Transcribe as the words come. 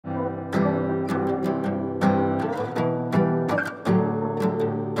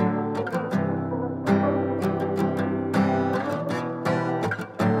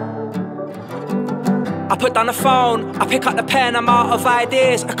put down the phone, I pick up the pen, I'm out of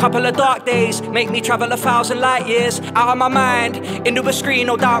ideas. A couple of dark days make me travel 1,000 light years. Out of my mind, into a screen,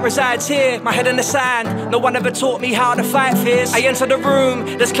 no doubt resides here. My head in the sand, no one ever taught me how to fight fears. I enter the room,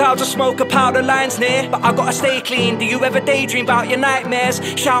 there's clouds of smoke, a powder lines near. But I gotta stay clean, do you ever daydream about your nightmares?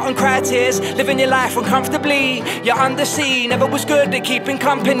 Shout and cry tears, living your life uncomfortably. You're under sea, never was good at keeping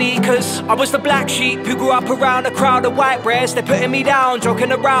company. Cause I was the black sheep who grew up around a crowd of white brehs. They're putting me down,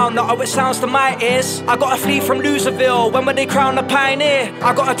 joking around, not how it sounds to my ears. I gotta flee from loserville, when will they crown the pioneer?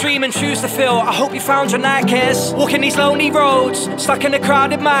 I got a dream and shoes to fill, I hope you found your night cares. Walking these lonely roads, stuck in a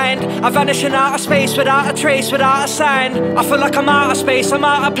crowded mind. I vanish in outer space without a trace, without a sign. I feel like I'm out of space, I'm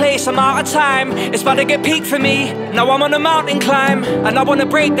out of place, I'm out of time. It's about to get peak for me, now I'm on a mountain climb. And I wanna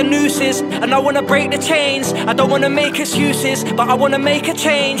break the nooses, and I wanna break the chains. I don't wanna make excuses, but I wanna make a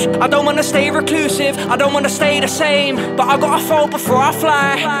change. I don't wanna stay reclusive, I don't wanna stay the same. But I gotta fall before I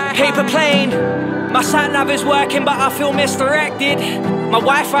fly, paper plane. My sat-nav is working but I feel misdirected. My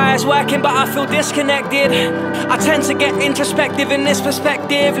Wi-Fi is working but I feel disconnected. I tend to get introspective in this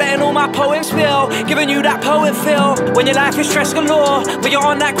perspective, letting all my poems spill, giving you that poet feel. When your life is stress galore, when you're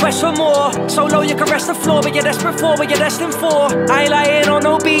on that quest for more. So low you can rest the floor, but you're desperate for what you're destined for. I ain't lying on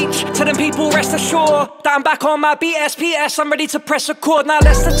no beach, telling people rest assured that I'm back on my BSPS, I'm ready to press record. Now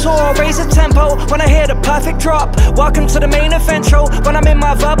let's the tour, raise the tempo when I hear the perfect drop. Welcome to the main event show, when I'm in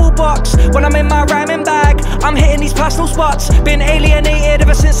my verbal box, when I'm in my rhyming bag, I'm hitting these personal spots. Been alienated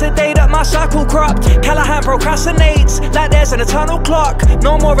ever since the day that my circle cropped. Callahan procrastinates like there's an eternal clock.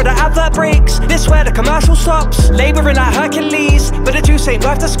 No more of the advert breaks, this where the commercial stops. Labouring like Hercules, but the juice ain't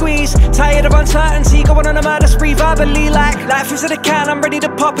worth the squeeze. Tired of uncertainty, going on a murder spree verbally. Like life is in a can, I'm ready to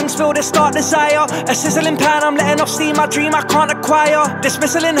pop and spill this dark desire. A sizzling pan, I'm letting off steam, my dream I can't acquire.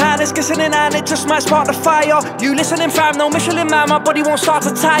 Dismissal in hand, it's kissing in hand, it just might spark the fire. You listening fam, no Michelin man, my body won't start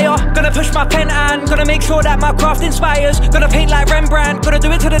to tire. Gonna push my pen and gonna make sure that my craft inspires. Gonna paint like Rembrandt, gonna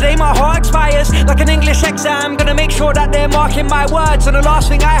do it to the day my heart expires. Like an English exam, gonna make sure that they're marking my words. And the last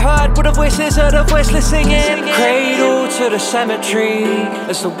thing I heard were the voices of the voiceless singing. Cradle to the cemetery,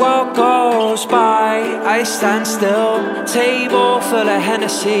 as the world goes by, I stand still, table full of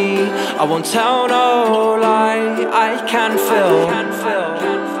Hennessy. I won't tell no lie, I can feel